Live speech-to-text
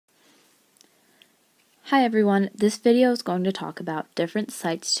Hi everyone, this video is going to talk about different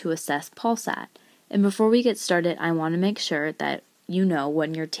sites to assess pulse at. And before we get started, I want to make sure that you know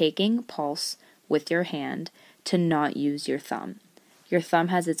when you're taking pulse with your hand to not use your thumb. Your thumb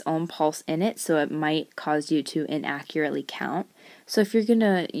has its own pulse in it, so it might cause you to inaccurately count. So if you're going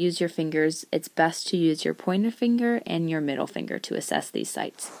to use your fingers, it's best to use your pointer finger and your middle finger to assess these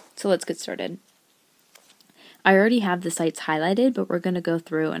sites. So let's get started. I already have the sites highlighted, but we're going to go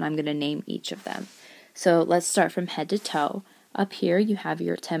through and I'm going to name each of them. So let's start from head to toe. Up here you have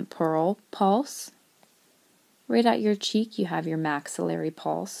your temporal pulse. Right at your cheek you have your maxillary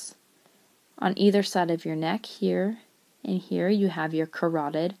pulse. On either side of your neck, here and here, you have your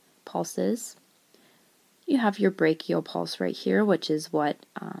carotid pulses. You have your brachial pulse right here, which is what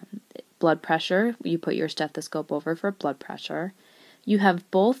blood pressure. You put your stethoscope over for blood pressure. You have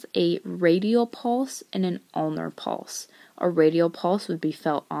both a radial pulse and an ulnar pulse. A radial pulse would be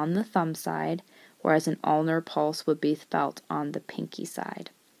felt on the thumb side, whereas an ulnar pulse would be felt on the pinky side.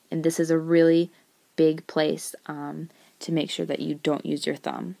 And this is a really big place to make sure that you don't use your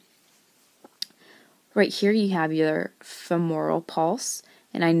thumb. Right here you have your femoral pulse,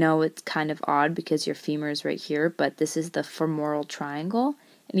 and I know it's kind of odd because your femur is right here, but this is the femoral triangle,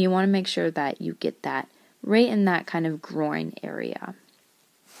 and you want to make sure that you get that right in that kind of groin area.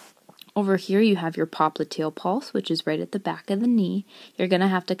 Over here you have your popliteal pulse, which is right at the back of the knee. You're going to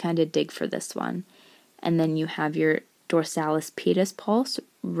have to kind of dig for this one. And then you have your dorsalis pedis pulse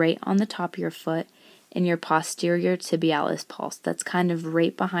right on the top of your foot, and your posterior tibialis pulse. That's kind of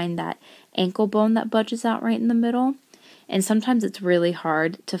right behind that ankle bone that budges out right in the middle. And sometimes it's really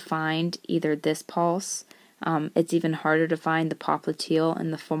hard to find either this pulse. It's even harder to find the popliteal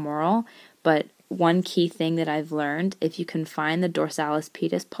and the femoral. But one key thing that I've learned, if you can find the dorsalis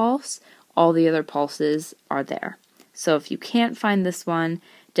pedis pulse, all the other pulses are there. So if you can't find this one,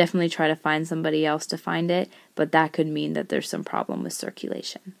 definitely try to find somebody else to find it, but that could mean that there's some problem with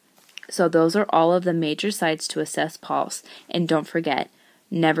circulation. So those are all of the major sites to assess pulse, and don't forget,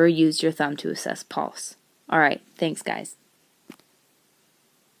 never use your thumb to assess pulse. Alright, thanks guys.